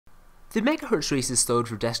The megahertz race is slowed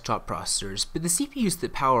for desktop processors, but the CPUs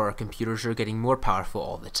that power our computers are getting more powerful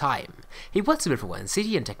all the time. Hey, what's up everyone,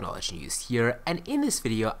 CTNtechnologynews here, and in this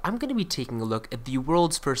video I'm going to be taking a look at the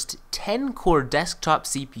world's first 10-core desktop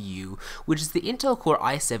CPU, which is the Intel Core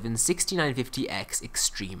i7-6950X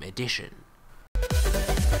Extreme Edition.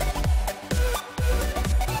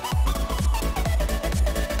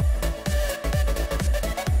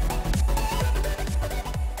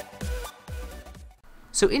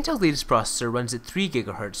 So Intel's latest processor runs at 3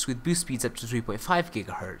 GHz with boost speeds up to 3.5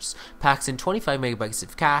 GHz, packs in 25 MB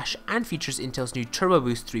of cache, and features Intel's new Turbo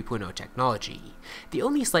Boost 3.0 technology. The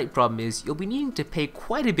only slight problem is you'll be needing to pay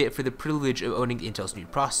quite a bit for the privilege of owning Intel's new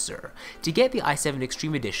processor. To get the i7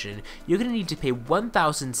 Extreme Edition, you're going to need to pay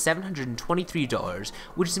 $1,723,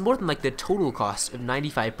 which is more than like the total cost of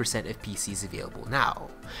 95% of PCs available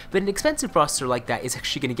now. But an expensive processor like that is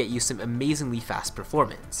actually going to get you some amazingly fast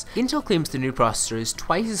performance. Intel claims the new processor is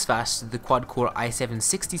twice as fast as the quad-core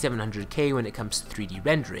i7-6700K when it comes to 3D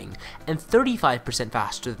rendering, and 35%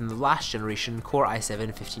 faster than the last generation Core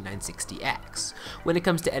i7-5960X. When it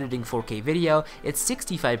comes to editing 4K video, it's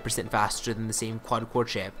 65% faster than the same quad-core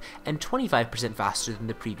chip, and 25% faster than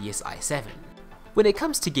the previous i7. When it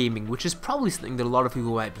comes to gaming, which is probably something that a lot of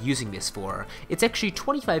people might be using this for, it's actually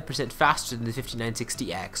 25% faster than the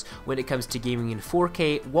 5960X when it comes to gaming in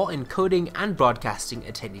 4K while encoding and broadcasting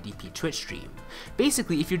a 1080p Twitch stream.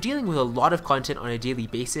 Basically, if you're dealing with a lot of content on a daily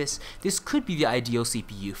basis, this could be the ideal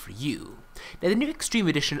CPU for you. Now, the new Extreme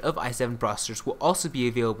Edition of i7 processors will also be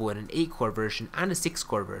available in an 8-core version and a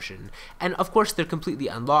 6-core version, and of course they're completely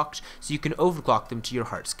unlocked, so you can overclock them to your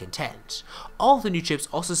heart's content. All of the new chips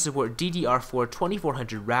also support DDR4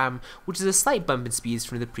 2400 RAM, which is a slight bump in speeds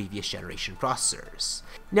from the previous generation processors.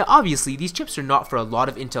 Now obviously, these chips are not for a lot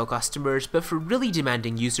of Intel customers, but for really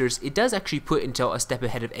demanding users, it does actually put Intel a step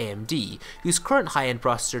ahead of AMD, whose current high-end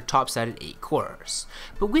processor tops out at 8 cores.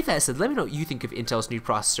 But with that said, let me know what you think of Intel's new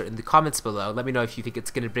processor in the comments below. Let me know if you think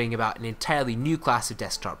it's going to bring about an entirely new class of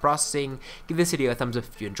desktop processing. Give this video a thumbs up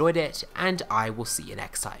if you enjoyed it, and I will see you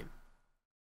next time.